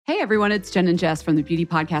Hey everyone, it's Jen and Jess from the beauty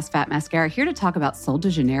podcast Fat Mascara here to talk about Sol de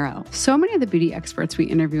Janeiro. So many of the beauty experts we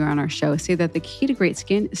interview on our show say that the key to great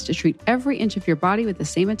skin is to treat every inch of your body with the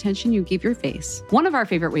same attention you give your face. One of our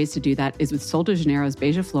favorite ways to do that is with Sol de Janeiro's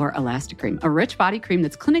Beija Flor Elastic Cream, a rich body cream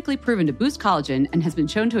that's clinically proven to boost collagen and has been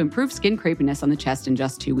shown to improve skin crepiness on the chest in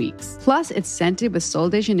just 2 weeks. Plus, it's scented with Sol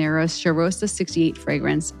de Janeiro's Charosta 68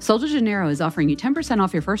 fragrance. Sol de Janeiro is offering you 10%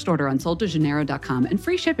 off your first order on soldejaneiro.com and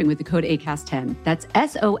free shipping with the code ACAST10. That's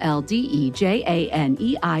SOLDEJANEIRO,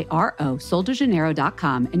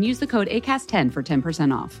 soldejaneiro.com, and use the code ACAST10 for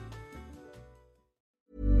 10% off.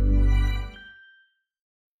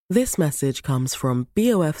 This message comes from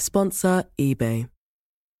BOF sponsor eBay.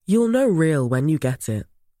 You'll know real when you get it.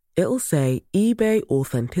 It'll say eBay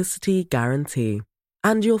Authenticity Guarantee.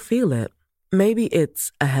 And you'll feel it. Maybe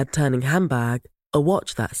it's a head-turning handbag, a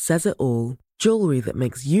watch that says it all, jewelry that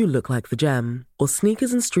makes you look like the gem, or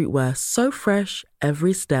sneakers and streetwear so fresh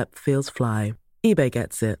every step feels fly. eBay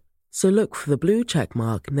gets it. So look for the blue check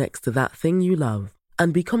mark next to that thing you love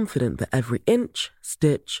and be confident that every inch,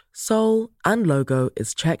 stitch, sole, and logo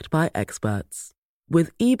is checked by experts.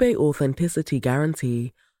 With eBay Authenticity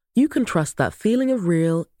Guarantee, you can trust that feeling of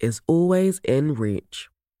real is always in reach.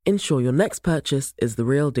 Ensure your next purchase is the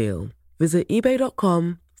real deal. Visit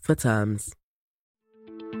ebay.com for terms.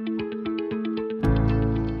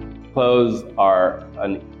 Clothes are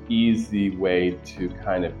an easy way to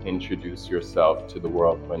kind of introduce yourself to the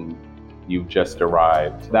world when you've just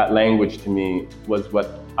arrived. That language to me was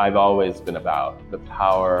what I've always been about, the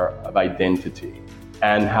power of identity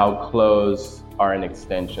and how clothes are an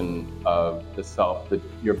extension of the self,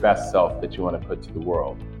 your best self that you want to put to the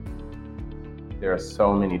world. There are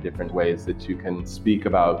so many different ways that you can speak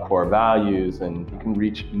about core values, and you can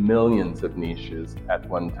reach millions of niches at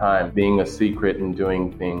one time. Being a secret and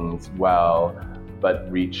doing things well,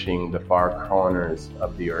 but reaching the far corners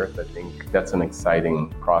of the earth, I think that's an exciting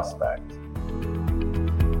prospect.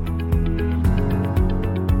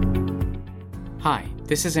 Hi,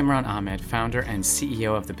 this is Imran Ahmed, founder and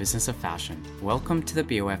CEO of the Business of Fashion. Welcome to the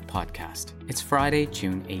BOF podcast. It's Friday,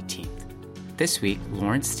 June 18th. This week,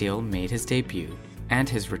 Lawrence Steele made his debut and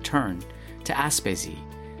his return to Aspesi,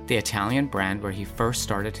 the Italian brand where he first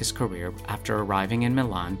started his career after arriving in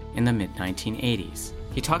Milan in the mid-1980s.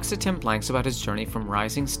 He talks to Tim Blanks about his journey from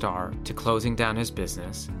rising star to closing down his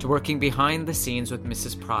business, to working behind the scenes with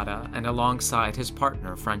Mrs. Prada and alongside his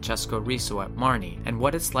partner Francesco Riso at Marni, and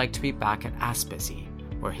what it's like to be back at Aspesi,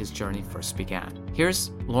 where his journey first began.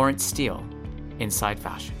 Here's Lawrence Steele, Inside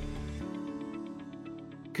Fashion.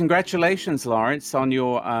 Congratulations, Lawrence, on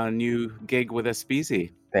your new gig with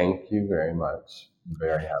Aspesi. Thank you very much. I'm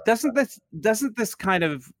very happy. Doesn't this kind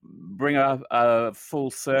of bring a full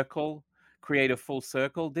circle, create a full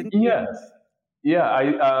circle? Didn't you? Yes. Yeah,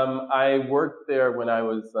 I worked there when I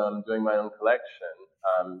was doing my own collection.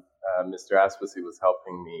 Mr. Aspesi was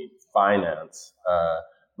helping me finance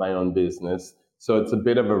my own business. So it's a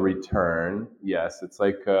bit of a return. Yes, it's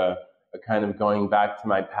like a kind of going back to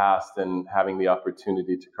my past and having the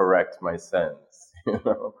opportunity to correct my sense. You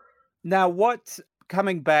know? Now, what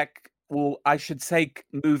coming back, well, I should say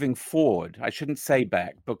moving forward. I shouldn't say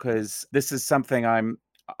back, because this is something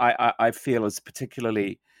I feel is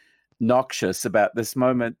particularly noxious about this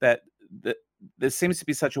moment, that there seems to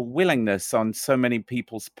be such a willingness on so many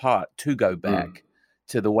people's part to go back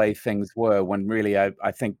to the way things were, when really I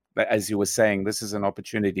think, as you were saying, this is an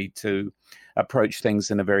opportunity to approach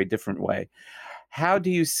things in a very different way. How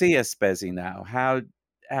do you see Aspesi now? How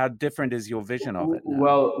different is your vision of it now?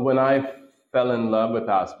 Well, when I fell in love with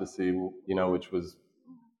Aspesi, which was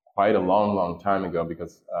quite a long time ago,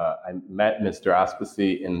 because I met Mr.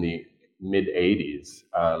 Aspesi in the mid-'80s.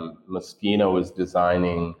 Moschino was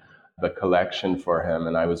designing the collection for him,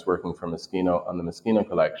 and I was working for Moschino on the Moschino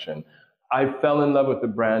collection. I fell in love with the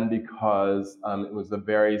brand because it was a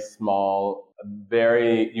very small,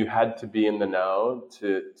 you had to be in the know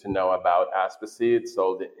to know about Aspesi. It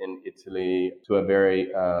sold in Italy to a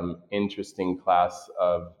very interesting class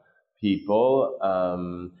of people.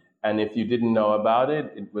 And if you didn't know about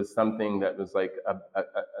it, it was something that was like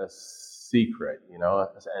a secret,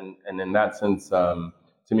 and in that sense, to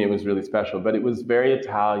me, it was really special. But it was very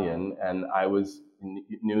Italian, and I was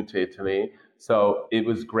new to Italy. So it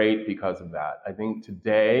was great because of that. I think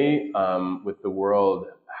today, with the world,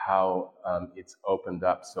 how it's opened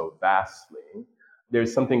up so vastly,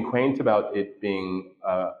 there's something quaint about it being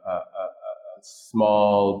a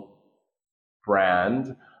small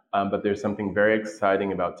brand, but there's something very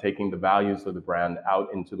exciting about taking the values of the brand out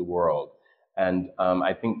into the world. And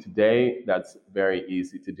I think today that's very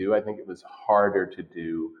easy to do. I think it was harder to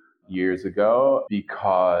do years ago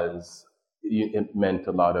because it meant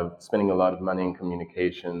spending a lot of money in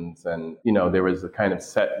communications, and there was a kind of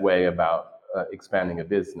set way about expanding a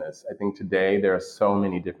business. I think today there are so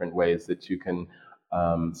many different ways that you can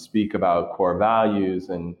speak about core values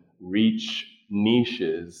and reach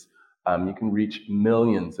niches. You can reach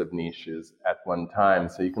millions of niches at one time,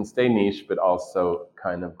 so you can stay niche but also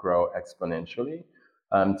kind of grow exponentially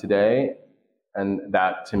today. And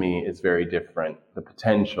that to me is very different. The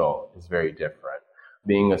potential is very different.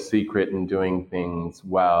 Being a secret and doing things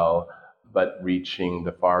well, but reaching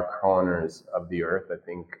the far corners of the earth, I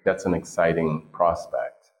think that's an exciting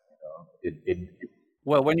prospect.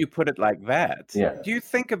 Well, when you put it like that, yeah. Do you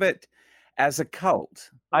think of it as a cult?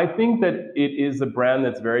 I think that it is a brand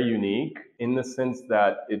that's very unique in the sense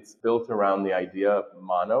that it's built around the idea of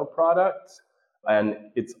mono product. And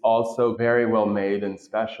it's also very well made and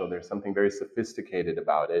special. There's something very sophisticated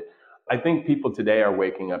about it. I think people today are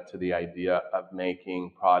waking up to the idea of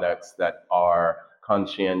making products that are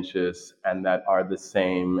conscientious and that are the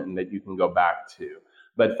same and that you can go back to.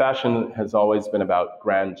 But fashion has always been about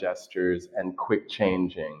grand gestures and quick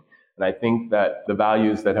changing. And I think that the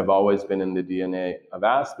values that have always been in the DNA of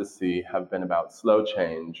Aspesi have been about slow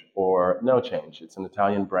change or no change. It's an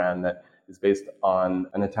Italian brand that is based on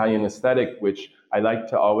an Italian aesthetic, which I like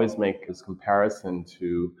to always make as comparison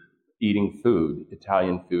to eating food,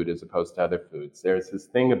 Italian food, as opposed to other foods. There's this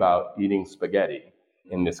thing about eating spaghetti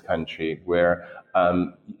in this country where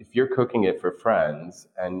if you're cooking it for friends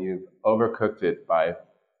and you've overcooked it by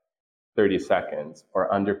 30 seconds or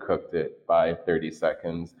undercooked it by 30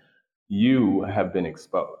 seconds, you have been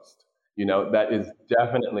exposed. That is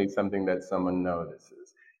definitely something that someone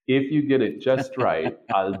notices. If you get it just right,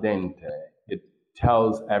 al dente, it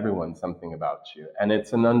tells everyone something about you. And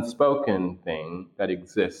it's an unspoken thing that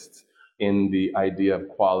exists in the idea of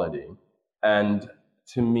quality. And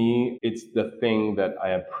to me, it's the thing that I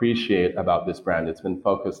appreciate about this brand. It's been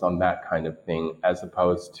focused on that kind of thing as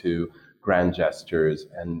opposed to grand gestures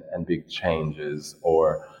and big changes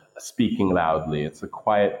or speaking loudly. It's a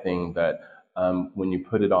quiet thing that when you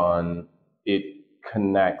put it on, it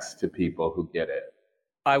connects to people who get it.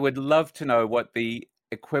 I would love to know what the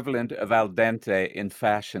equivalent of al dente in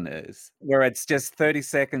fashion is, where it's just 30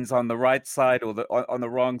 seconds on the right side or on the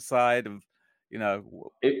wrong side of,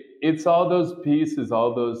 It's all those pieces,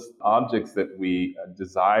 all those objects that we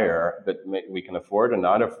desire, that we can afford or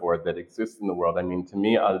not afford, that exist in the world. I mean, to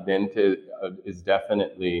me, al dente is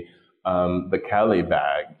definitely the Kelly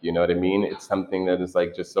bag. You know what I mean? It's something that is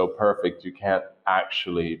like just so perfect. You can't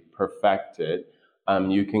actually perfect it.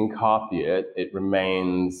 You can copy it. It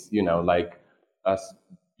remains, like a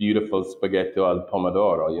beautiful spaghetti al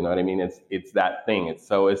pomodoro. You know what I mean? It's that thing. It's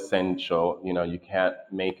so essential. You can't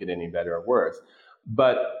make it any better or worse.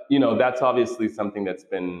 But, that's obviously something that's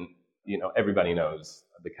been, everybody knows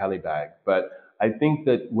the Kelly bag. But I think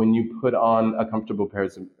that when you put on a comfortable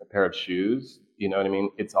pair of shoes, you know what I mean?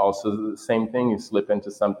 It's also the same thing. You slip into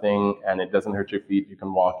something and it doesn't hurt your feet. You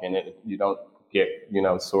can walk in it. You don't get,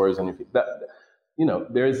 sores on your feet.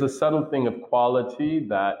 There's a subtle thing of quality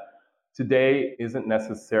that today isn't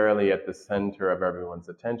necessarily at the center of everyone's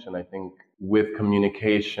attention. I think with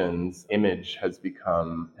communications, image has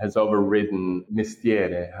overridden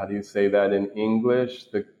mestiere. How do you say that in English?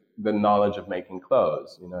 The knowledge of making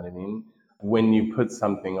clothes, you know what I mean? When you put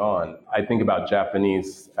something on, I think about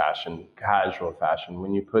Japanese fashion, casual fashion.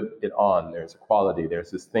 When you put it on, there's a quality.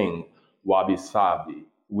 There's this thing, wabi-sabi,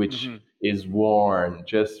 which is worn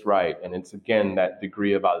just right. And it's, again, that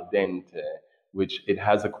degree of al dente, which it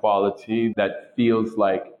has a quality that feels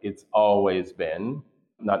like it's always been,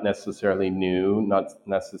 not necessarily new, not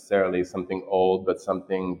necessarily something old, but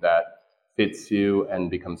something that fits you and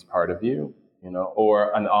becomes part of you,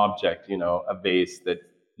 or an object, a vase that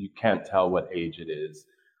you can't tell what age it is.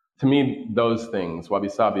 To me, those things,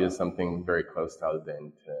 wabi-sabi is something very close to al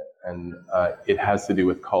dente, and it has to do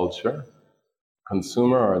with culture,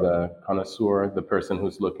 consumer or the connoisseur, the person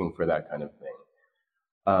who's looking for that kind of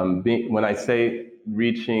thing. When I say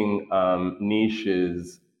reaching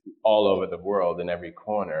niches all over the world in every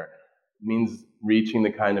corner, it means reaching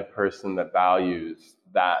the kind of person that values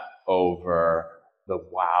that over the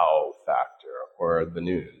wow factor or the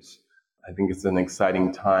news. I think it's an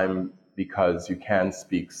exciting time because you can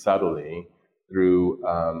speak subtly through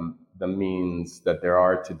the means that there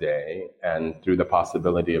are today and through the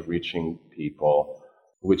possibility of reaching people,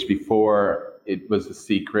 which before it was a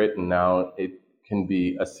secret and now it can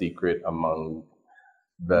be a secret among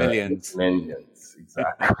the millions.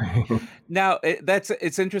 Exactly. Now,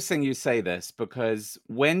 it's interesting you say this, because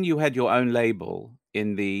when you had your own label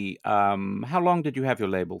in the, how long did you have your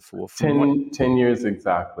label for? 10 years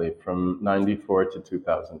exactly, from 94 to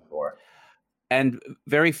 2004. And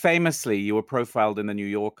very famously, you were profiled in the New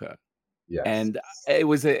Yorker. Yes. And it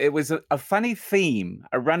was a funny theme,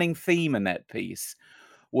 a running theme in that piece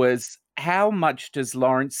was, how much does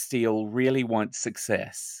Lawrence Steele really want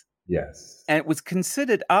success? Yes. And it was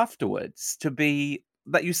considered afterwards to be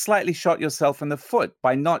that you slightly shot yourself in the foot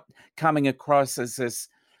by not coming across as this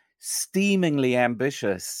steamingly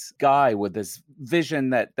ambitious guy with this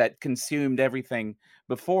vision that consumed everything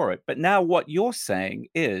before it. But now what you're saying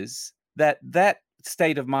is that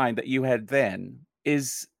state of mind that you had then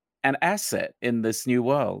is an asset in this new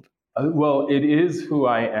world. Well, it is who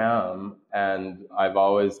I am, and I've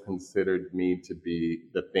always considered me to be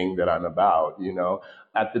the thing that I'm about, you know.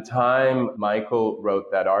 At the time Michael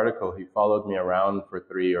wrote that article, he followed me around for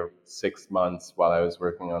 3 or 6 months while I was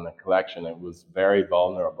working on the collection. It was very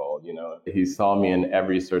vulnerable, you know. He saw me in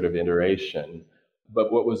every sort of iteration.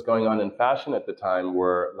 But what was going on in fashion at the time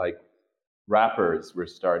were like rappers were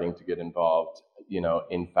starting to get involved, you know,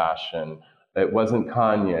 in fashion. It wasn't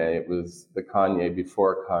Kanye, it was the Kanye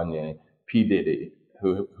before Kanye, P. Diddy,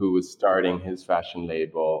 who was starting his fashion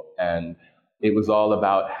label. And it was all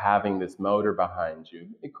about having this motor behind you.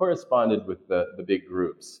 It corresponded with the big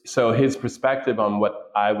groups. So his perspective on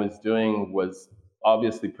what I was doing was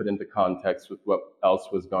obviously put into context with what else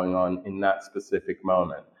was going on in that specific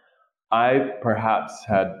moment. I perhaps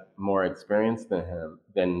had more experience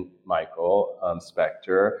than Michael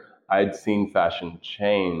Spector. I'd seen fashion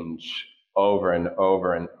change over and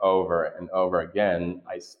over and over and over again.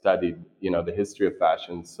 I studied, you know, the history of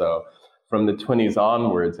fashion. So from the 20s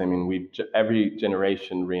onwards, I mean, every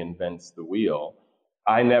generation reinvents the wheel.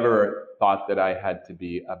 I never thought that I had to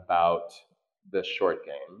be about the short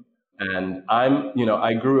game. And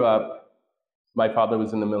I grew up, my father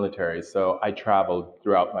was in the military, so I traveled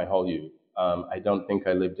throughout my whole youth. I don't think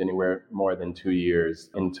I lived anywhere more than 2 years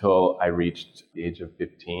until I reached the age of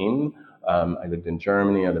 15. I lived in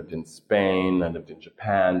Germany, I lived in Spain, I lived in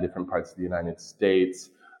Japan, different parts of the United States.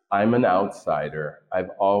 I'm an outsider. I've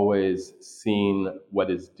always seen what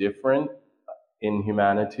is different in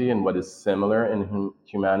humanity and what is similar in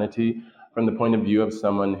humanity from the point of view of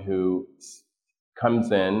someone who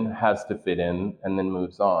comes in, has to fit in, and then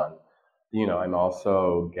moves on. You know, I'm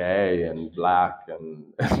also gay and black, and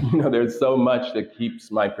you know, there's so much that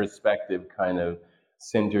keeps my perspective kind of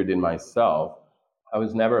centered in myself. I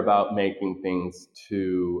was never about making things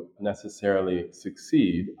to necessarily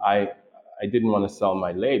succeed. I didn't want to sell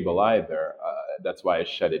my label either. That's why I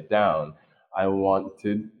shut it down. I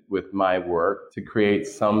wanted, with my work, to create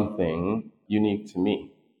something unique to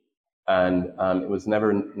me. And it was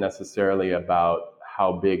never necessarily about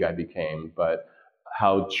how big I became, but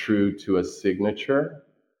how true to a signature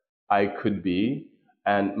I could be.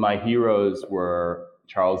 And my heroes were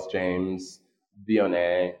Charles James,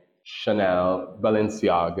 Vionnet, Chanel,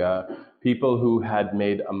 Balenciaga, people who had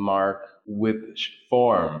made a mark with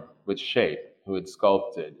form, with shape, who had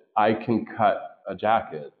sculpted. I can cut a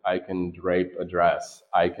jacket. I can drape a dress.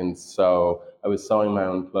 I can sew. I was sewing my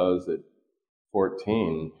own clothes at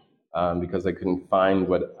 14 because I couldn't find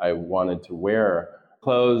what I wanted to wear.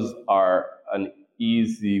 Clothes are an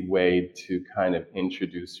easy way to kind of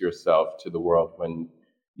introduce yourself to the world when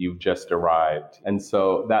you've just arrived. And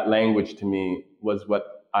so that language to me was what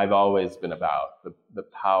I've always been about, the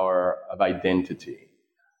power of identity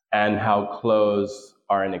and how clothes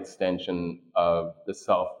are an extension of the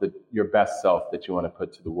self, your best self that you want to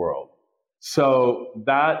put to the world. So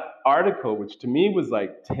that article, which to me was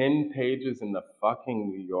like 10 pages in the fucking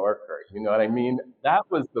New Yorker, you know what I mean? That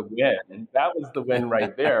was the win. That was the win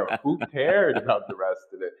right there. Who cared about the rest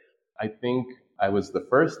of it? I think I was the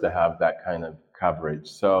first to have that kind of coverage.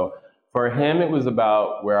 So for him, it was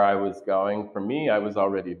about where I was going. For me, I was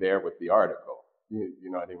already there with the article. You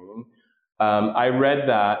know what I mean? I read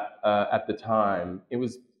that at the time. It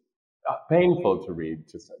was painful to read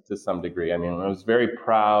to some degree. I mean, I was very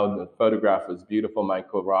proud. The photograph was beautiful.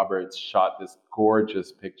 Michael Roberts shot this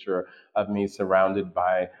gorgeous picture of me surrounded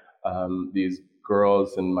by these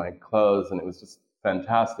girls in my clothes, and it was just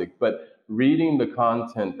fantastic. But reading the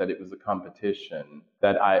content that it was a competition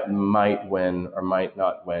that I might win or might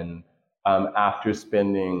not win, after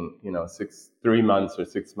spending 3 months or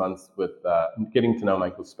 6 months with getting to know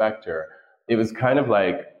Michael Spector, it was kind of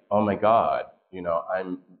like, oh my God,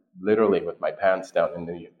 I'm literally with my pants down in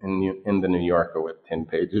the New Yorker with 10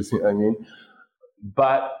 pages, you know what I mean?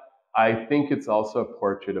 But I think it's also a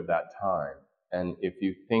portrait of that time. And if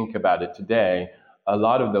you think about it today, a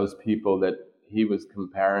lot of those people that he was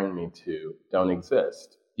comparing me to don't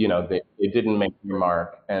exist. They didn't make their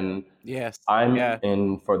mark. And yes, I'm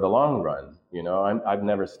in for the long run. I've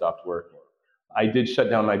never stopped working. I did shut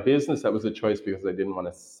down my business. That was a choice because I didn't want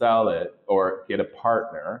to sell it or get a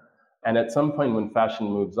partner. And at some point when fashion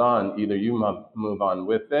moves on, either you move on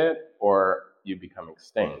with it or you become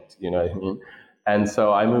extinct, you know what I mean? And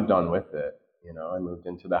so I moved on with it. You know, I moved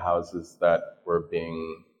into the houses that were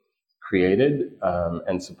being created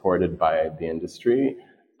and supported by the industry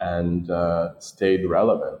and stayed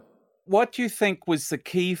relevant. What do you think was the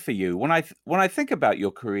key for you? When I think about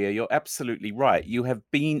your career, you're absolutely right. You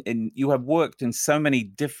have worked in so many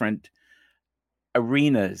different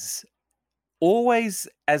arenas, always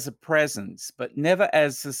as a presence, but never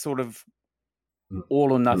as a sort of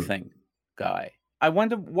all or nothing guy. I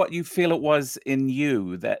wonder what you feel it was in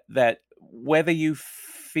you that whether you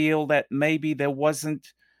feel that maybe there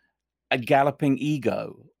wasn't a galloping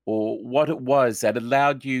ego, or what it was that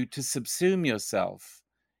allowed you to subsume yourself,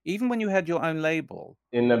 even when you had your own label.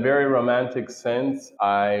 In a very romantic sense,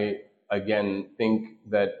 I, again, think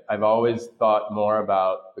that I've always thought more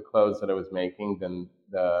about the clothes that I was making than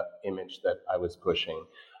the image that I was pushing.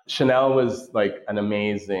 Chanel was like an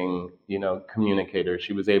amazing, communicator.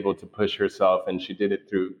 She was able to push herself, and she did it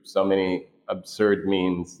through so many absurd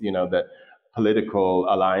means, that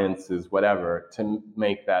political alliances, whatever, to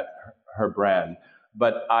make that her brand.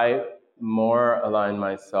 But I more align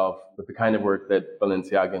myself with the kind of work that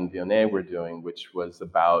Balenciaga and Dionne were doing, which was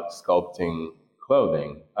about sculpting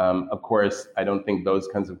clothing. Of course, I don't think those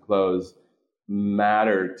kinds of clothes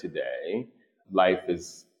matter today. Life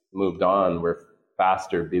has moved on. We're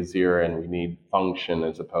faster, busier, and we need function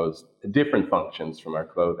as opposed to different functions from our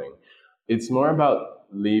clothing. It's more about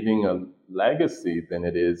leaving a legacy than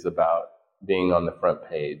it is about being on the front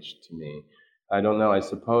page to me. I don't know. I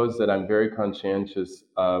suppose that I'm very conscientious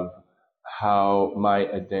of how my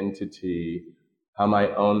identity, how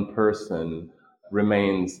my own person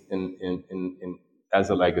remains in as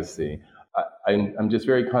a legacy. I'm just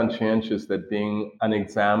very conscientious that being an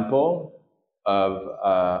example of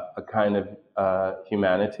a kind of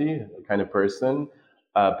humanity, a kind of person,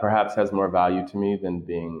 perhaps has more value to me than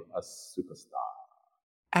being a superstar.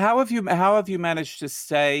 How have you managed to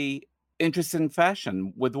stay interested in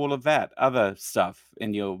fashion with all of that other stuff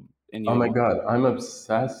in your Oh my God, I'm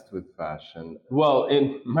obsessed with fashion. Well,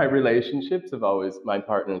 in my relationships my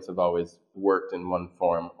partners have always worked in one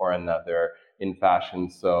form or another in fashion.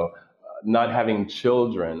 So not having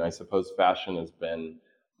children, I suppose fashion has been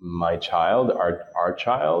my child, our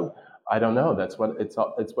child. I don't know. It's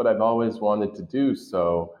what I've always wanted to do.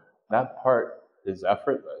 So that part is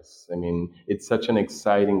effortless. I mean, it's such an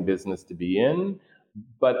exciting business to be in,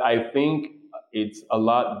 but I think it's a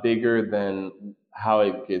lot bigger than how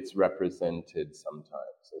it gets represented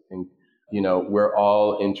sometimes. I think, we're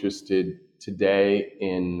all interested today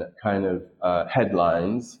in kind of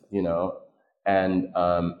headlines, and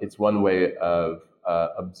it's one way of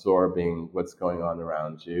absorbing what's going on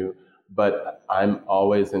around you. But I'm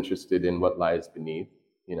always interested in what lies beneath,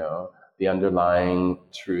 the underlying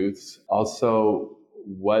truths. Also,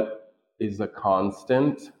 what is a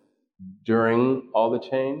constant during all the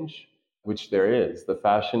change, which there is. The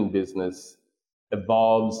fashion business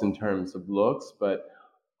evolves in terms of looks, but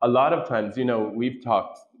a lot of times,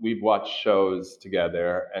 we've watched shows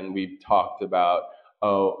together and we've talked about,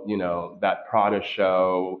 that Prada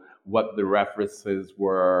show, what the references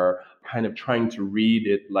were, kind of trying to read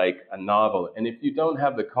it like a novel. And if you don't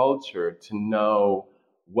have the culture to know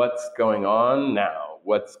what's going on now,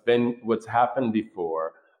 what's happened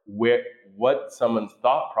before, what someone's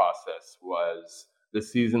thought process was the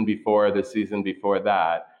season before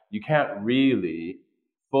that, you can't really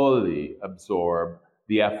fully absorb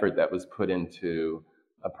the effort that was put into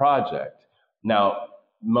a project. Now,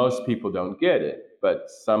 most people don't get it, but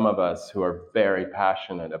some of us who are very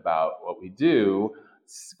passionate about what we do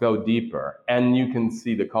go deeper. And you can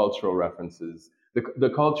see the cultural references, the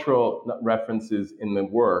cultural references in the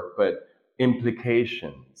work, but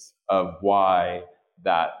implications of why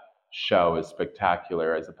that show is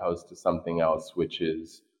spectacular as opposed to something else, which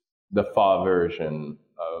is the faux version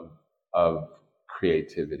of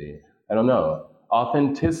creativity. I don't know.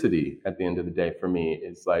 Authenticity at the end of the day for me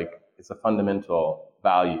is it's a fundamental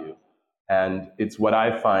value. And it's what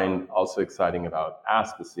I find also exciting about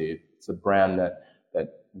Aspesi. It's a brand that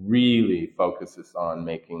really focuses on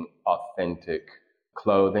making authentic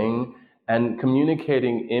clothing and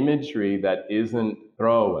communicating imagery that isn't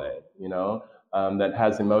throwaway, that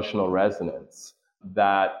has emotional resonance,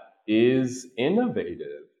 that is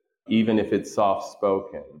innovative, even if it's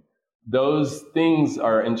soft-spoken. Those things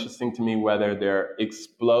are interesting to me, whether they're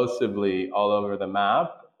explosively all over the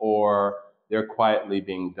map or they're quietly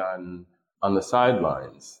being done on the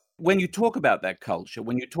sidelines. when you talk about that culture,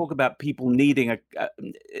 when you talk about people needing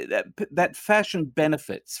that fashion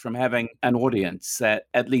benefits from having an audience, that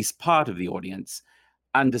at least part of the audience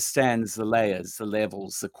understands the layers, the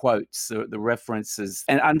levels, the quotes, the references,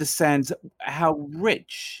 and understands how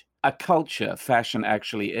rich a culture fashion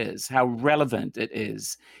actually is, how relevant it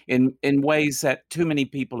is in ways that too many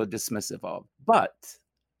people are dismissive of. But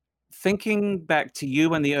thinking back to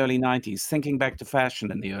you in the early 90s, thinking back to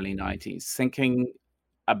fashion in the early 90s, thinking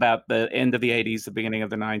about the end of the 80s, the beginning of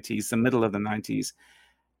the 90s, the middle of the 90s,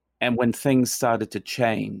 and when things started to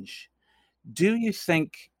change, do you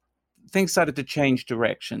think things started to change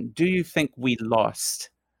direction? Do you think we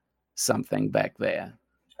lost something back there?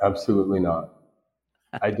 Absolutely not.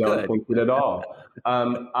 I don't think it at all.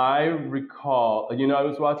 I recall, I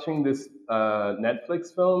was watching this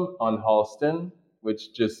Netflix film on Halston,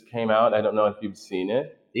 which just came out. I don't know if you've seen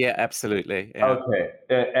it. Yeah, absolutely. Yeah. Okay,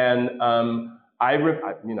 and I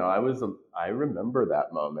remember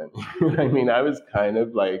that moment. I mean, I was kind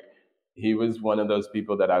of like, he was one of those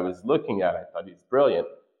people that I was looking at. I thought he's brilliant,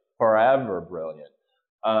 forever brilliant.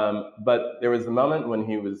 But there was a moment when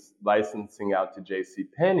he was licensing out to J.C.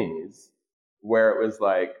 Penney's, where it was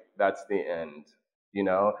like, that's the end.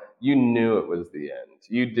 You knew it was the end.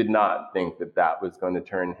 You did not think that was going to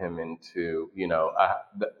turn him into,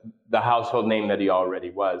 the household name that he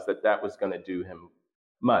already was, that was going to do him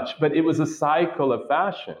much. But it was a cycle of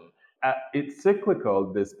fashion. It's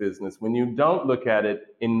cyclical, this business. When you don't look at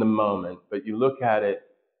it in the moment, but you look at it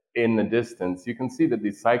in the distance, you can see that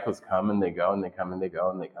these cycles come and they go and they come and they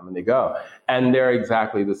go and they come and they go. And they're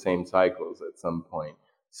exactly the same cycles at some point.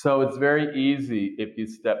 So it's very easy, if you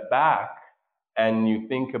step back and you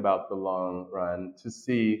think about the long run, to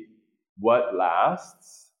see what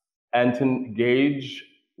lasts and to gauge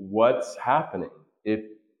what's happening.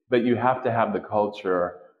 But you have to have the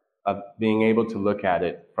culture of being able to look at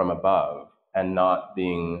it from above and not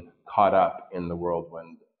being caught up in the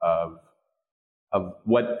whirlwind of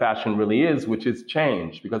what fashion really is, which is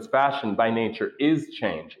change, because fashion by nature is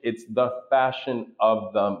change. It's the fashion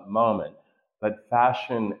of the moment. But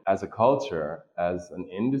fashion as a culture, as an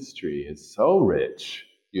industry, is so rich.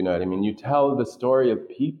 You know what I mean? You tell the story of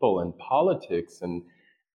people and politics and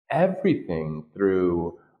everything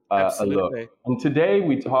through a look. And today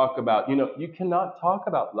we talk about, you cannot talk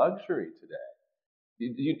about luxury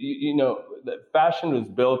today. The fashion was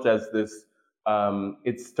built as this,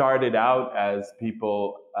 it started out as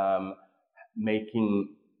people making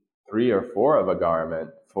 3 or 4 of a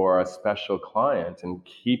garment for a special client and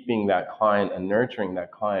keeping that client and nurturing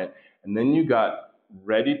that client. And then you got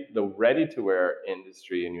the ready-to-wear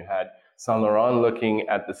industry, and you had Saint Laurent looking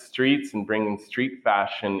at the streets and bringing street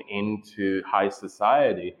fashion into high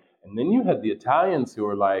society. And then you had the Italians who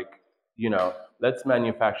were like, let's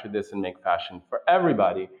manufacture this and make fashion for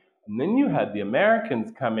everybody. And then you had the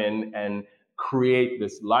Americans come in and create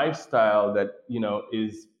this lifestyle that,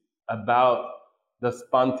 is about the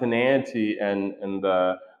spontaneity and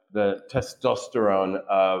the testosterone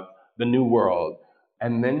of the new world.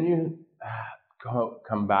 And then you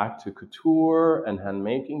come back to couture and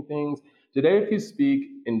hand-making things. Today, if you speak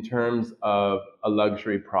in terms of a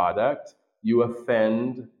luxury product, you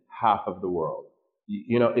offend half of the world.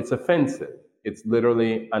 It's offensive. It's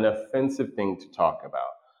literally an offensive thing to talk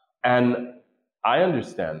about. And I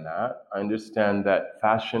understand that. I understand that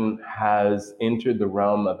fashion has entered the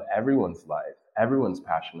realm of everyone's life. Everyone's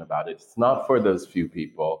passionate about it. It's not for those few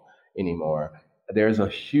people anymore. There's a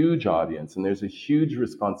huge audience, and there's a huge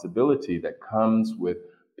responsibility that comes with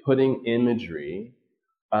putting imagery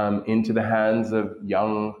into the hands of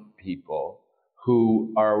young people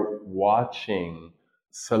who are watching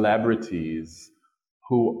celebrities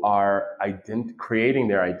who are creating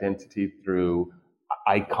their identity through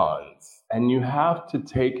icons. And you have to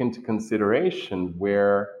take into consideration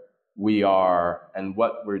where we are and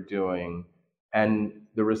what we're doing, and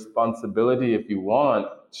the responsibility, if you want,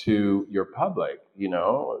 to your public.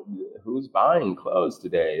 Who's buying clothes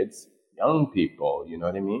today? It's young people, you know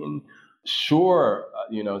what I mean? Sure,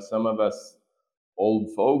 some of us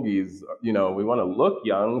old fogies, we want to look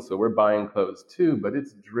young, so we're buying clothes too, but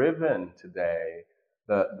it's driven today,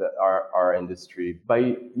 our industry,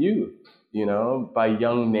 by youth, by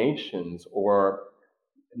young nations or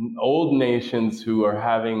old nations who are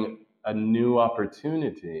having a new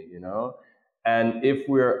opportunity, And if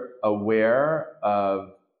we're aware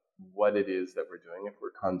of what it is that we're doing, if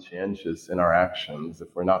we're conscientious in our actions, if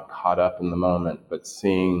we're not caught up in the moment, but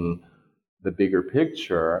seeing the bigger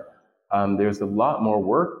picture, there's a lot more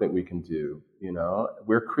work that we can do.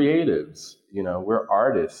 We're creatives, we're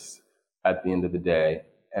artists at the end of the day.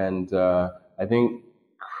 And I think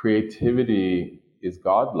creativity is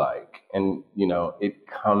godlike, and it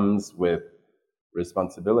comes with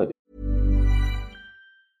responsibility.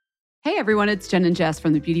 Hey everyone, it's Jen and Jess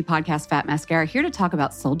from the beauty podcast Fat Mascara here to talk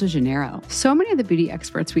about Sol de Janeiro. So many of the beauty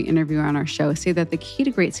experts we interview on our show say that the key to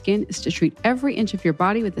great skin is to treat every inch of your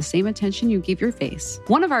body with the same attention you give your face.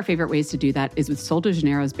 One of our favorite ways to do that is with Sol de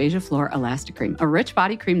Janeiro's Beija Flor Elastic Cream, a rich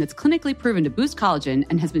body cream that's clinically proven to boost collagen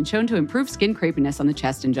and has been shown to improve skin crepiness on the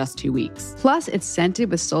chest in just 2 weeks. Plus, it's scented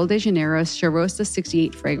with Sol de Janeiro's Charosta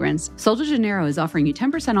 68 fragrance. Sol de Janeiro is offering you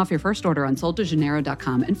 10% off your first order on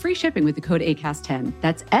soldejaneiro.com and free shipping with the code ACAST10.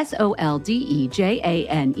 That's SOLDEJANEIRO,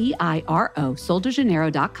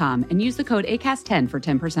 soldejaneiro.com, and use the code ACAST10 for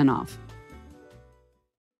 10% off.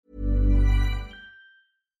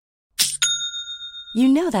 You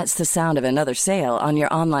know that's the sound of another sale on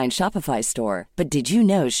your online Shopify store. But did you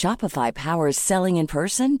know Shopify powers selling in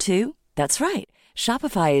person, too? That's right.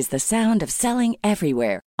 Shopify is the sound of selling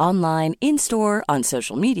everywhere. Online, in-store, on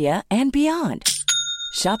social media, and beyond.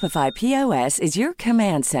 Shopify POS is your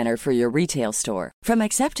command center for your retail store. From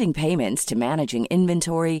accepting payments to managing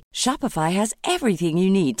inventory, Shopify has everything you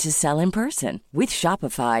need to sell in person. With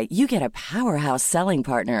Shopify, you get a powerhouse selling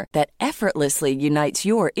partner that effortlessly unites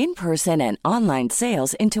your in-person and online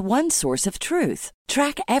sales into one source of truth.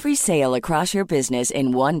 Track every sale across your business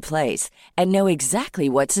in one place and know exactly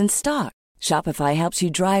what's in stock. Shopify helps you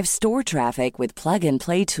drive store traffic with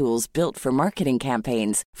plug-and-play tools built for marketing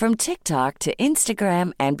campaigns, from TikTok to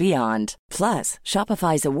Instagram and beyond. Plus,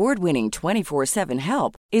 Shopify's award-winning 24/7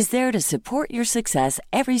 help is there to support your success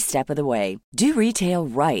every step of the way. Do retail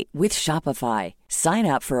right with Shopify. Sign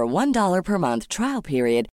up for a $1 per month trial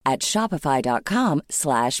period at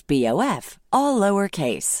shopify.com/BOF, all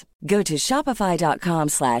lowercase. Go to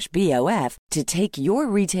shopify.com/BOF to take your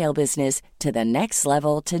retail business to the next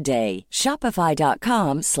level today.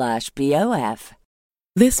 Shopify.com/BOF.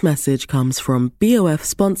 This message comes from BOF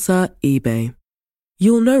sponsor eBay.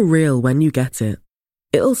 You'll know real when you get it.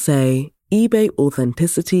 It'll say eBay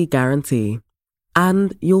Authenticity Guarantee.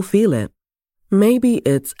 And you'll feel it. Maybe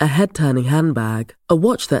it's a head-turning handbag, a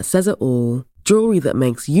watch that says it all, jewelry that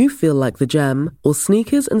makes you feel like the gem, or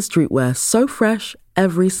sneakers and streetwear so fresh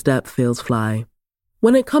every step feels fly.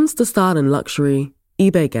 When it comes to style and luxury,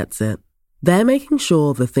 eBay gets it. They're making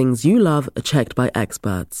sure the things you love are checked by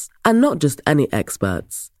experts. And not just any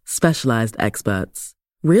experts, specialized experts.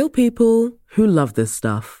 Real people who love this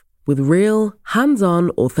stuff, with real,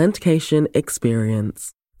 hands-on authentication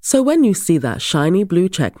experience. So when you see that shiny blue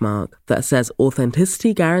checkmark that says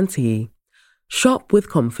Authenticity Guarantee, shop with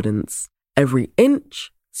confidence. Every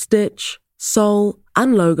inch, stitch, sole,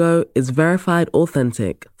 and logo is verified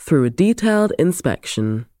authentic through a detailed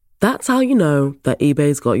inspection. That's how you know that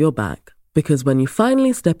eBay's got your back. Because when you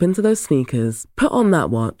finally step into those sneakers, put on that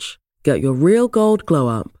watch, get your real gold glow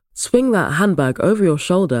up, swing that handbag over your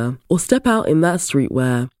shoulder, or step out in that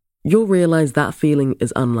streetwear, you'll realize that feeling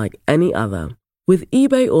is unlike any other. With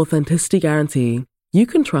eBay Authenticity Guarantee, you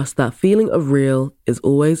can trust that feeling of real is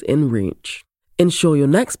always in reach. Ensure your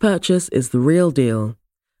next purchase is the real deal.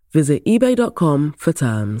 Visit ebay.com for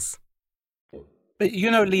terms. But,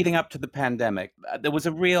 leading up to the pandemic, there was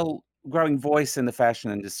a real growing voice in the fashion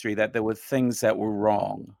industry that there were things that were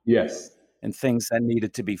wrong. Yes. And things that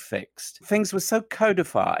needed to be fixed. Things were so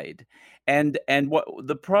codified. And what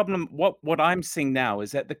I'm seeing now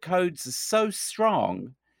is that the codes are so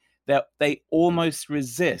strong that they almost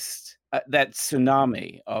resist that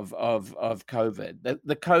tsunami of COVID.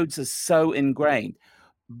 The codes are so ingrained.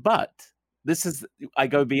 But I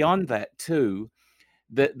go beyond that too,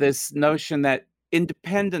 this notion that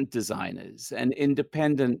independent designers and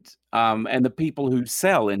independent and the people who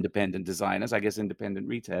sell independent designers, I guess independent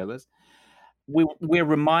retailers, we're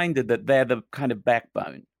reminded that they're the kind of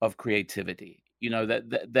backbone of creativity.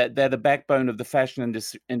 That they're the backbone of the fashion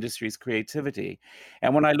industry's creativity.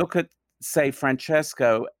 And when I look at, say,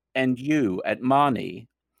 Francesco and you at Marni,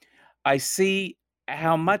 I see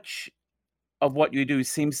how much of what you do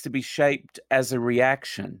seems to be shaped as a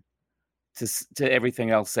reaction to everything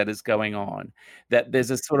else that is going on. That there's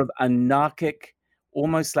a sort of anarchic,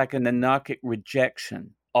 almost like an anarchic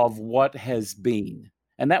rejection of what has been.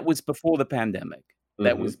 And that was before the pandemic.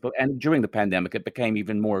 And during the pandemic, it became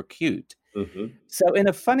even more acute. Mm-hmm. So in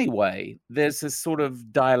a funny way, there's this sort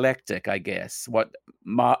of dialectic, I guess, what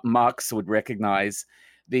Marx would recognize,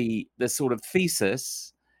 the sort of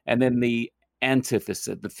thesis and then the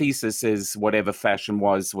antithesis. The thesis is whatever fashion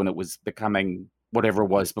was when it was becoming whatever it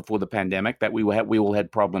was before the pandemic, that we all had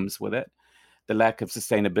problems with it. The lack of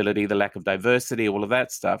sustainability, the lack of diversity, all of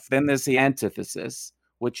that stuff. Then there's the antithesis,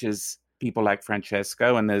 which is people like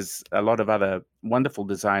Francesco, and there's a lot of other wonderful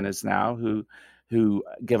designers now who who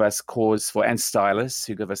give us cause for, and stylists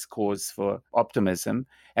who give us cause for optimism.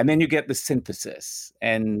 And then you get the synthesis.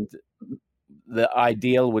 And the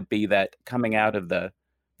ideal would be that coming out of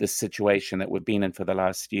this situation that we've been in for the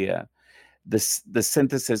last year, the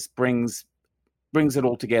synthesis brings it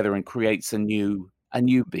all together and creates a new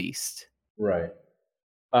beast. Right.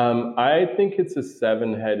 I think it's a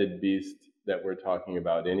seven-headed beast that we're talking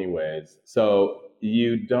about anyways. So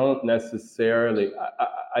you don't necessarily,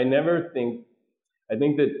 I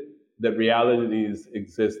think that realities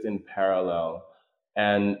exist in parallel.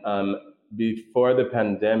 And before the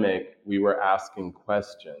pandemic, we were asking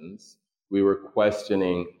questions. We were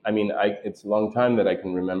questioning, it's a long time that I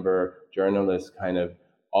can remember journalists kind of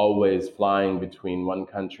always flying between one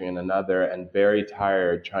country and another and very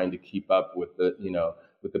tired trying to keep up with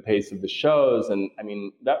the pace of the shows. And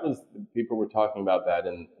people were talking about that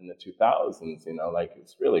in the 2000s,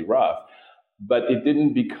 it's really rough. But it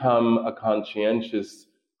didn't become a conscientious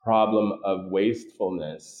problem of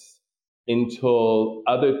wastefulness until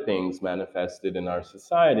other things manifested in our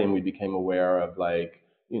society and we became aware of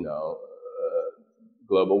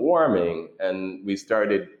global warming. And we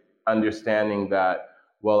started understanding that,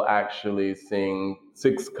 well, actually seeing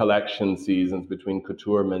 6 collection seasons between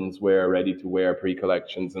couture, menswear, ready-to-wear,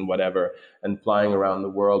 pre-collections, and whatever, and flying around the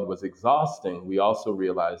world was exhausting. We also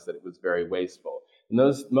realized that it was very wasteful. And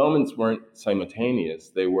those moments weren't simultaneous.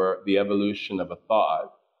 They were the evolution of a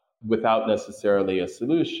thought without necessarily a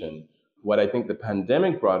solution. What I think the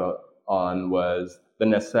pandemic brought on was the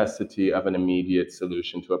necessity of an immediate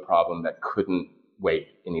solution to a problem that couldn't wait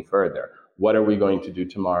any further. What are we going to do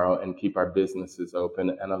tomorrow and keep our businesses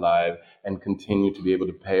open and alive and continue to be able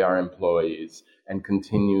to pay our employees and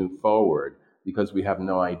continue forward? Because we have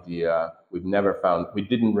no idea. We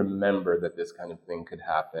didn't remember that this kind of thing could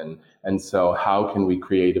happen. And so how can we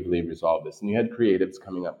creatively resolve this? And you had creatives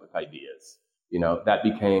coming up with ideas. That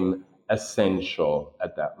became essential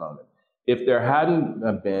at that moment. If there hadn't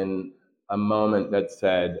have been a moment that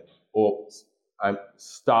said, oh,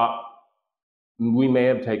 stop, we may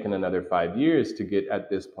have taken another 5 years to get at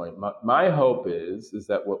this point. My hope is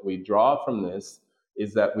that what we draw from this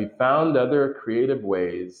is that we found other creative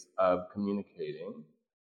ways of communicating,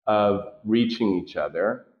 of reaching each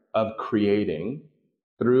other, of creating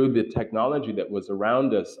through the technology that was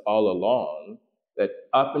around us all along, that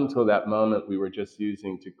up until that moment we were just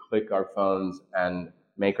using to click our phones and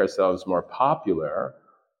make ourselves more popular.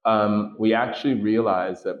 We actually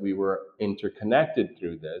realized that we were interconnected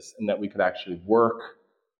through this and that we could actually work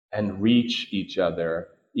and reach each other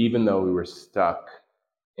even though we were stuck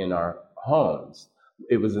in our homes.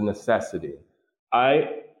 It was a necessity.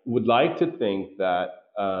 I would like to think that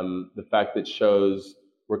the fact that shows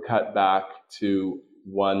were cut back to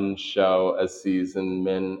one show a season,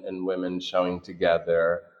 men and women showing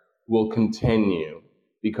together, will continue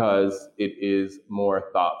because it is more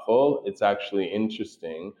thoughtful. It's actually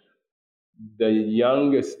interesting. The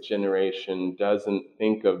youngest generation doesn't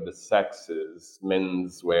think of the sexes,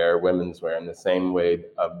 menswear, women's wear, in the same way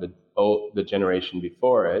of the generation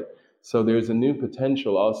before it. So there's a new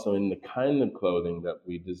potential also in the kind of clothing that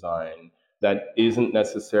we design that isn't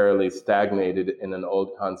necessarily stagnated in an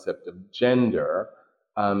old concept of gender.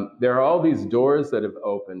 There are all these doors that have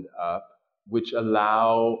opened up which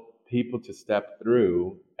allow people to step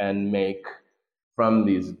through and make from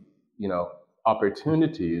these,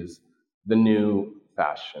 opportunities the new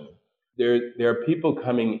fashion. There are people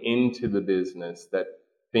coming into the business that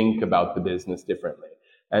think about the business differently.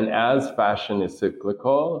 And as fashion is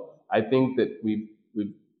cyclical, I think that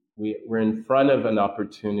we're in front of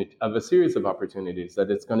a series of opportunities that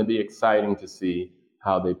it's going to be exciting to see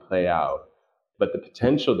how they play out. But the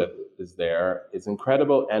potential that is there is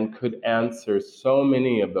incredible and could answer so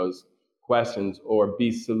many of those questions or be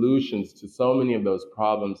solutions to so many of those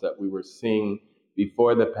problems that we were seeing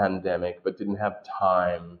before the pandemic but didn't have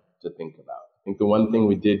time to think about. I think the one thing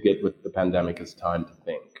we did get with the pandemic is time to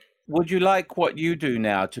think. Would you like what you do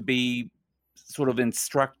now to be sort of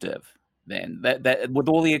instructive then? That with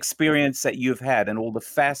all the experience that you've had and all the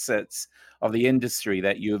facets of the industry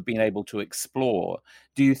that you've been able to explore,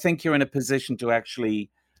 do you think you're in a position to actually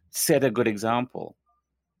set a good example?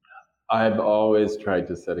 I've always tried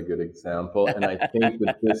to set a good example, and I think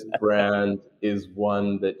that this brand is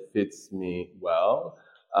one that fits me well.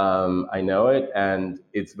 I know it, and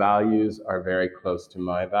its values are very close to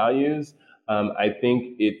my values. I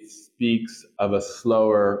think it speaks of a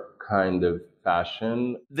slower kind of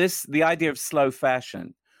fashion. The idea of slow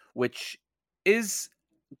fashion, which is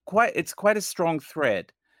quite a strong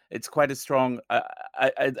thread. It's quite a strong,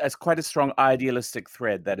 idealistic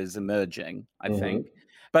thread that is emerging, I think.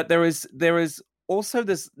 But there is also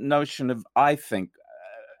this notion of, I think,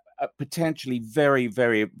 a potentially very,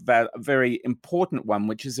 very, very important one,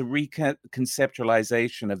 which is a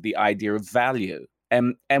reconceptualization of the idea of value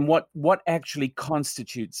and what actually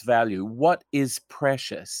constitutes value. What is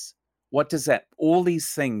precious? What does that? All these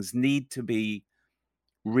things need to be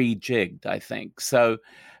rejigged, I think. So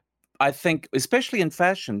I think, especially in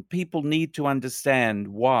fashion, people need to understand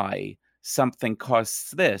why something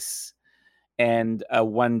costs this and a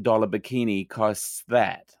 $1 bikini costs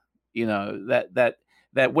that. You know, that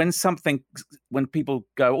when people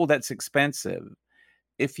go, oh, that's expensive,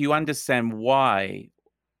 if you understand why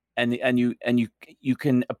and you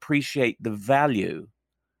can appreciate the value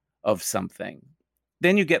of something,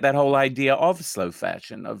 then you get that whole idea of slow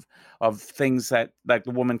fashion, of things that, like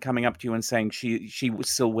the woman coming up to you and saying she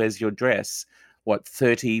still wears your dress, what,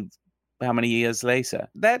 30 how many years later.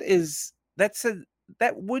 That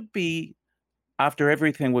would be, after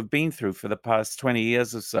everything we've been through for the past 20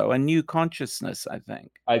 years or so, a new consciousness, I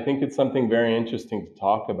think. I think it's something very interesting to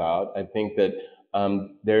talk about. I think that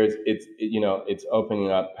it's opening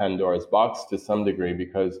up Pandora's box to some degree,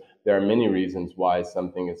 because there are many reasons why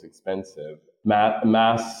something is expensive.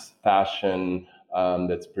 Mass fashion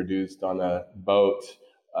that's produced on a boat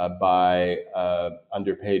by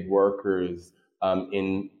underpaid workers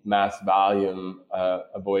in mass volume,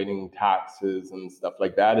 avoiding taxes and stuff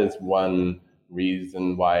like that is one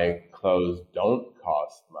reason why clothes don't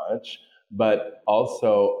cost much. But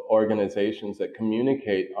also organizations that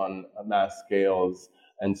communicate on mass scales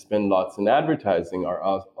and spend lots in advertising are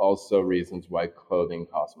also reasons why clothing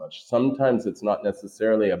costs much. Sometimes it's not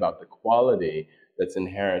necessarily about the quality that's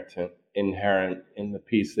inherent in the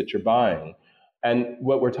piece that you're buying. And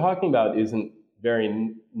what we're talking about isn't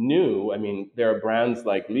very new. I mean, there are brands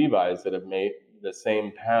like Levi's that have made the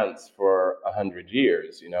same pants for 100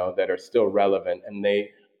 years, that are still relevant, and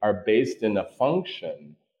they are based in a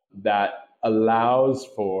function that allows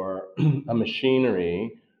for a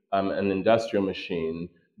machinery, an industrial machine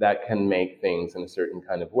that can make things in a certain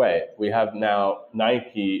kind of way. We have now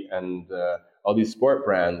Nike and all these sport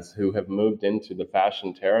brands who have moved into the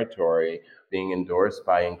fashion territory, being endorsed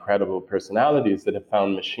by incredible personalities that have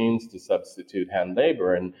found machines to substitute hand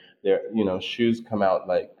labor, and their shoes come out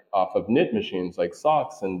like off of knit machines like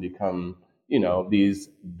socks and become these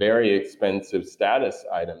very expensive status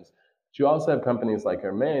items. But you also have companies like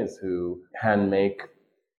Hermes who hand make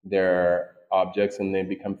their objects and they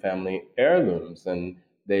become family heirlooms, and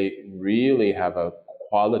they really have a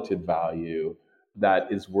qualitative value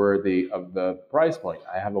that is worthy of the price point.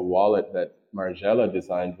 I have a wallet that Margiela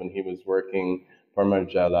designed when he was working for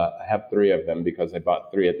Margiela. I have 3 of them because I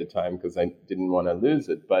bought 3 at the time because I didn't want to lose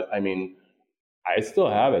it. But I mean, I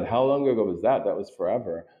still have it. How long ago was that? That was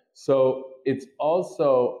forever. So it's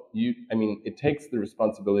also, it takes the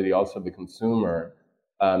responsibility also of the consumer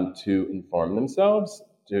to inform themselves.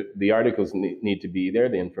 The articles need to be there.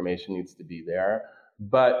 The information needs to be there.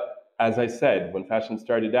 But as I said, when fashion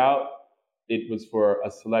started out, it was for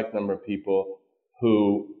a select number of people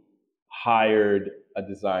who hired a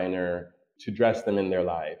designer to dress them in their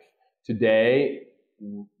life. Today,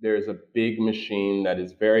 there's a big machine that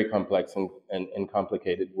is very complex and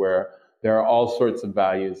complicated, where there are all sorts of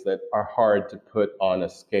values that are hard to put on a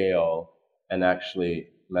scale and actually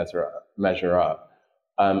measure up.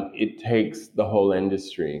 It takes the whole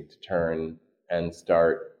industry to turn and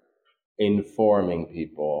start informing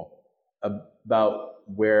people about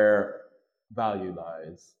where value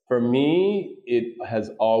lies. For me, it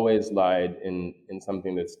has always lied in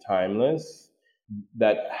something that's timeless,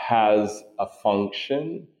 that has a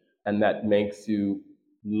function, and that makes you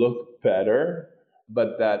look better,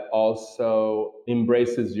 but that also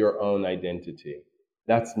embraces your own identity.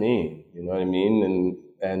 That's me, you know what I mean?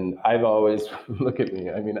 And I've always, look at me,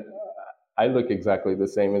 I mean, I look exactly the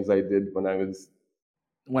same as I did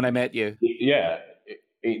when I met you. Yeah,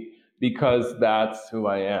 because that's who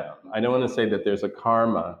I am. I don't want to say that there's a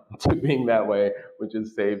karma to being that way, which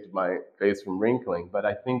has saved my face from wrinkling, but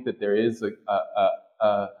I think that there is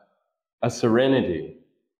a serenity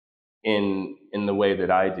in the way that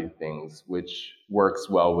I do things, which works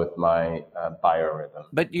well with my biorhythm.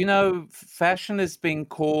 But fashion is being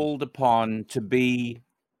called upon to be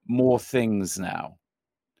more things now.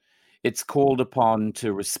 It's called upon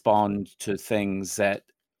to respond to things that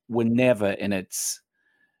were never in its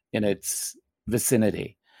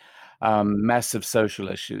vicinity. Massive social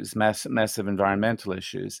issues, massive environmental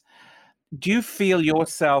issues. Do you feel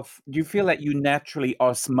that you naturally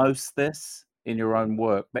osmose this in your own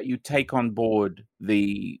work, that you take on board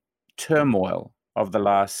the turmoil of the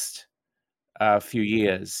last few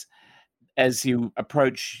years as you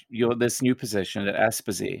approach this new position at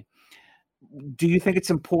Aspesi? do you think it's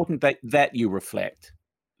important that you reflect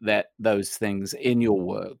those things in your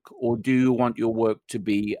work, or do you want your work to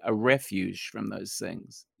be a refuge from those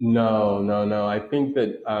things? No. I think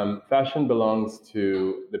that fashion belongs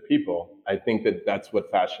to the people. I think that that's what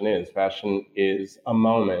fashion is. Fashion is a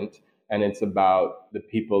moment, and it's about the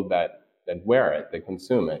people that wear it, that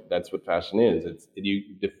consume it. That's what fashion is.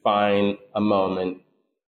 You define a moment,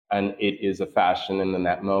 and it is a fashion, and then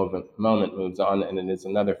that moment moves on, and it is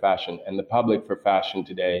another fashion. And the public for fashion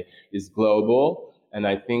today is global, and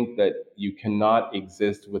I think that you cannot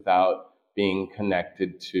exist without being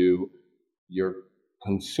connected to your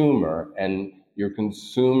consumer, and your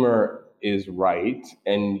consumer is right,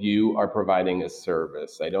 and you are providing a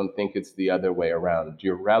service. I don't think it's the other way around.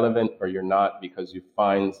 You're relevant or you're not because you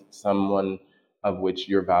find someone of which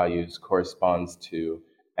your values corresponds to,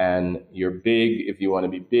 and you're big if you want to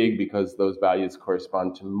be big because those values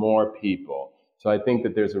correspond to more people. So I think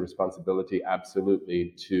that there's a responsibility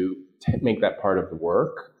absolutely to make that part of the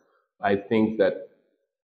work. I think that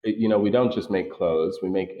we don't just make clothes, we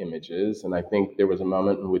make images. And I think there was a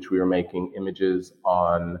moment in which we were making images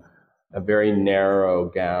on a very narrow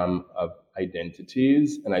gamut of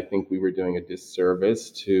identities. And I think we were doing a disservice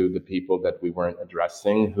to the people that we weren't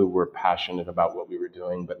addressing, who were passionate about what we were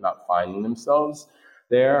doing, but not finding themselves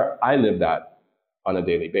there. I live that on a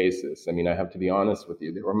daily basis. I mean, I have to be honest with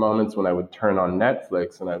you. There were moments when I would turn on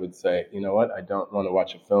Netflix and I would say, you know what, I don't want to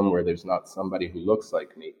watch a film where there's not somebody who looks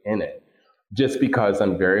like me in it. Just because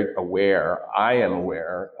I'm very aware, I am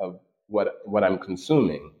aware of what I'm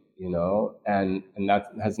consuming, and that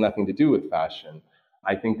has nothing to do with fashion.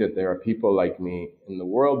 I think that there are people like me in the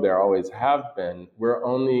world, there always have been. We're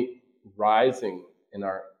only rising in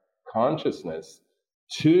our consciousness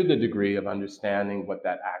to the degree of understanding what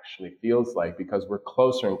that actually feels like, because we're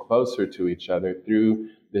closer and closer to each other through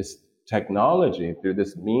this technology, through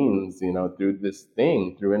this means, through this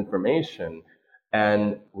thing, through information.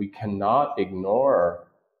 And we cannot ignore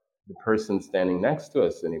the person standing next to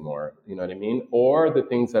us anymore, you know what I mean? Or the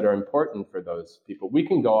things that are important for those people. We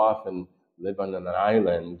can go off and live on an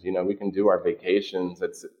island, we can do our vacations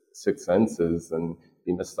at Six Senses and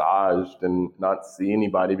be massaged and not see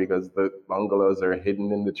anybody because the bungalows are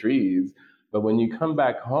hidden in the trees. But when you come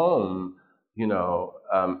back home,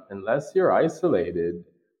 unless you're isolated,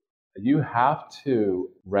 you have to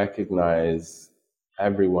recognize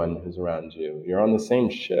everyone who's around you. You're on the same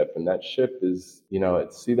ship, and that ship is,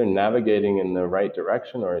 it's either navigating in the right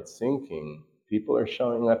direction or it's sinking. People are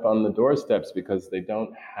showing up on the doorsteps because they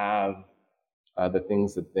don't have the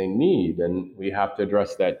things that they need, and we have to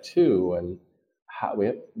address that too. And how we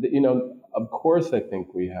have, of course, I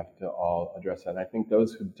think we have to all address that. And I think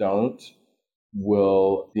those who don't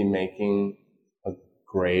will be making a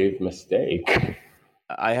grave mistake.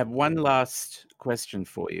 I have one last question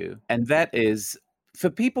for you, and that is, for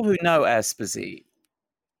people who know Aspesi,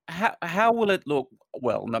 how will it look?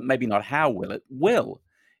 Well, maybe not how will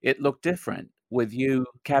it look different with you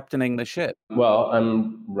captaining the ship? Well,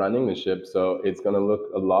 I'm running the ship, so it's going to look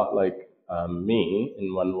a lot like me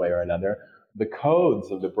in one way or another. The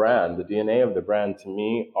codes of the brand, the DNA of the brand, to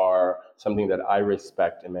me, are something that I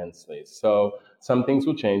respect immensely. So some things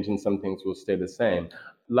will change and some things will stay the same.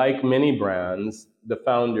 Like many brands, the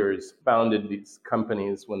founders founded these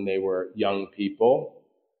companies when they were young people,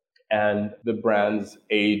 and the brands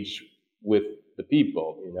age with the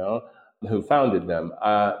people, who founded them.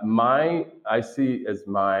 I see as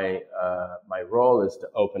my role is to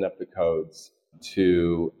open up the codes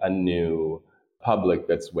to a new public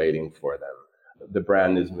that's waiting for them. The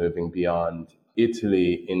brand is moving beyond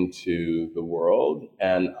Italy into the world,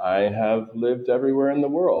 and I have lived everywhere in the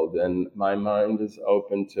world, and my mind is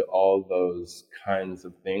open to all those kinds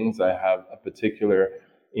of things. I have a particular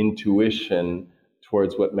intuition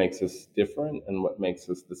towards what makes us different and what makes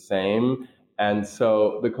us the same. And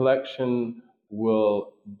so the collection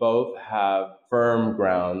will both have firm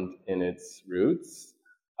ground in its roots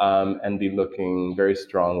and be looking very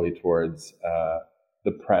strongly towards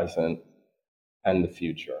the present and the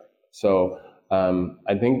future. So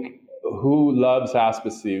I think who loves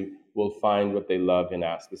Aspesi will find what they love in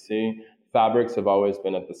Aspesi. Fabrics have always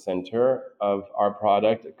been at the center of our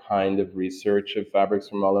product, a kind of research of fabrics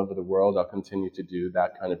from all over the world. I'll continue to do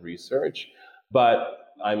that kind of research.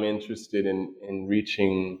 But I'm interested in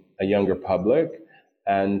reaching a younger public.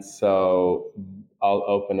 And so I'll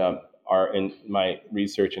open up my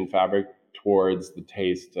research in fabric towards the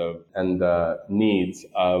taste of and the needs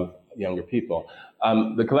of younger people.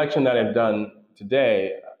 The collection that I've done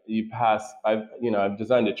today, I've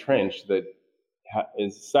designed a trench that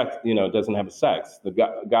is sex, doesn't have a sex. The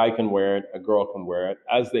guy can wear it, a girl can wear it,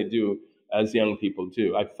 as they do as young people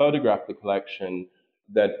do. I photographed the collection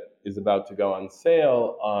that is about to go on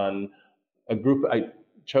sale on I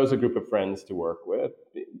chose a group of friends to work with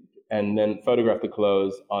and then photographed the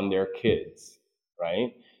clothes on their kids,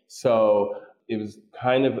 right? So it was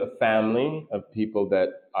kind of a family of people that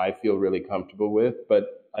I feel really comfortable with,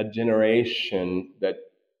 but a generation that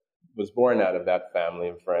was born out of that family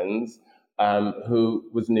of friends who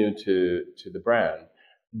was new to the brand.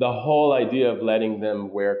 The whole idea of letting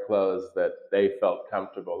them wear clothes that they felt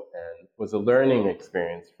comfortable in was a learning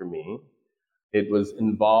experience for me. It was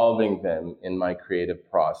involving them in my creative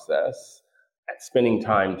process, spending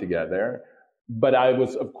time together. But I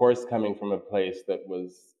was, of course, coming from a place that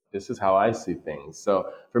was, this is how I see things.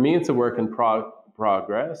 So for me, it's a work in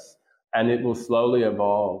progress, and it will slowly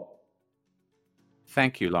evolve.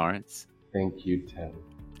 Thank you, Lawrence. Thank you, Tim.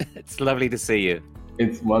 It's lovely to see you.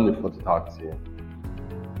 It's wonderful to talk to you.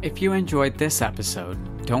 If you enjoyed this episode,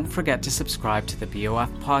 don't forget to subscribe to the BOF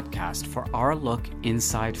podcast for our look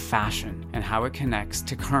inside fashion and how it connects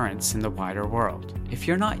to currents in the wider world. If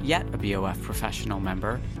you're not yet a BOF professional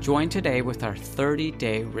member, join today with our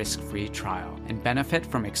 30-day risk-free trial and benefit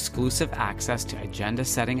from exclusive access to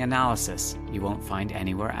agenda-setting analysis you won't find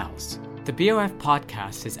anywhere else. The BOF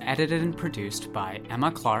podcast is edited and produced by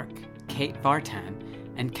Emma Clark, Kate Vartan,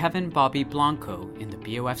 and Kevin Bobby Blanco in the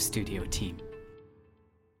BOF studio team.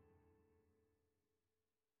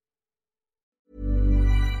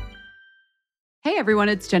 Hey everyone,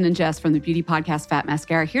 it's Jen and Jess from the beauty podcast Fat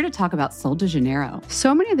Mascara here to talk about Sol de Janeiro.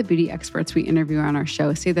 So many of the beauty experts we interview on our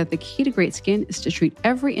show say that the key to great skin is to treat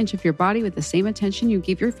every inch of your body with the same attention you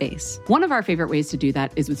give your face. One of our favorite ways to do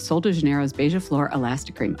that is with Sol de Janeiro's Beija Flor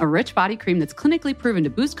Elastic Cream, a rich body cream that's clinically proven to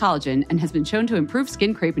boost collagen and has been shown to improve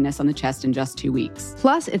skin crepiness on the chest in just 2 weeks.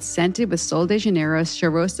 Plus, it's scented with Sol de Janeiro's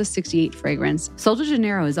Charosta 68 fragrance. Sol de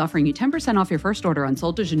Janeiro is offering you 10% off your first order on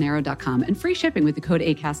soldejaneiro.com and free shipping with the code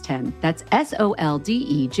ACAST10. That's SOLDEJANEIRO,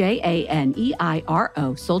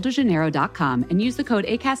 soldejaneiro.com, and use the code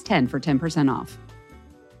ACAST10 for 10% off.